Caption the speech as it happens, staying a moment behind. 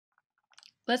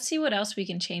Let's see what else we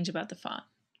can change about the font.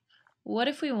 What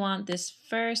if we want this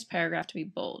first paragraph to be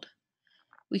bold?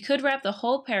 We could wrap the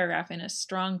whole paragraph in a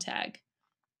strong tag,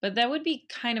 but that would be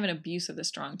kind of an abuse of the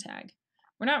strong tag.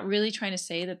 We're not really trying to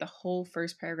say that the whole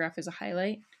first paragraph is a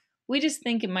highlight. We just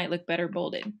think it might look better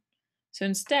bolded. So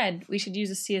instead, we should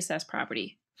use a CSS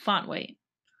property, font weight.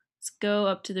 Let's go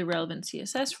up to the relevant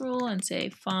CSS rule and say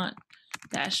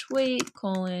font-weight: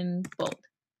 bold.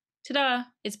 Ta-da,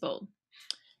 it's bold.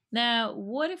 Now,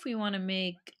 what if we want to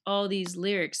make all these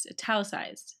lyrics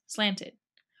italicized, slanted?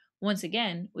 Once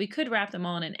again, we could wrap them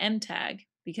all in an M tag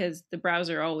because the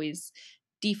browser always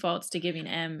defaults to giving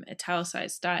M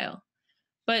italicized style.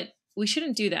 But we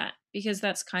shouldn't do that because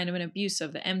that's kind of an abuse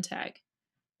of the M tag.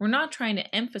 We're not trying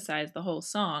to emphasize the whole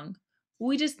song.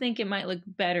 We just think it might look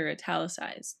better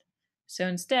italicized. So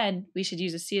instead, we should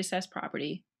use a CSS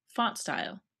property, font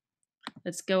style.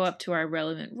 Let's go up to our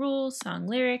relevant rule, song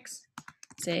lyrics,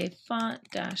 say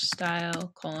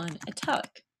font-style: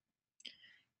 italic.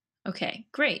 Okay,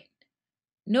 great.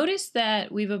 Notice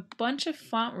that we have a bunch of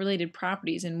font-related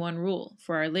properties in one rule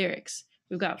for our lyrics.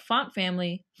 We've got font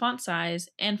family, font size,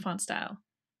 and font style.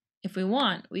 If we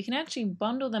want, we can actually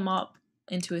bundle them up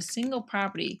into a single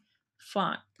property,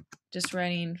 font. Just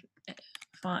writing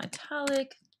font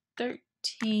italic,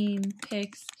 13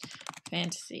 pix,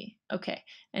 fantasy. Okay,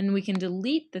 and we can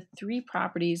delete the 3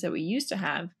 properties that we used to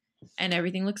have, and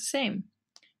everything looks the same.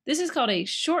 This is called a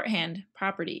shorthand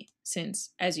property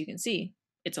since, as you can see,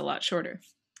 it's a lot shorter.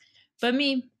 But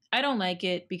me, I don't like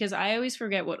it because I always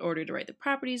forget what order to write the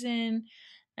properties in,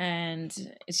 and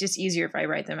it's just easier if I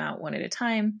write them out one at a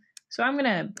time. So I'm going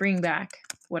to bring back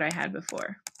what I had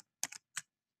before.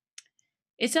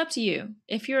 It's up to you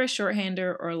if you're a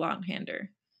shorthander or a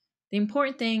longhander. The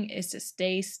important thing is to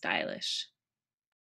stay stylish.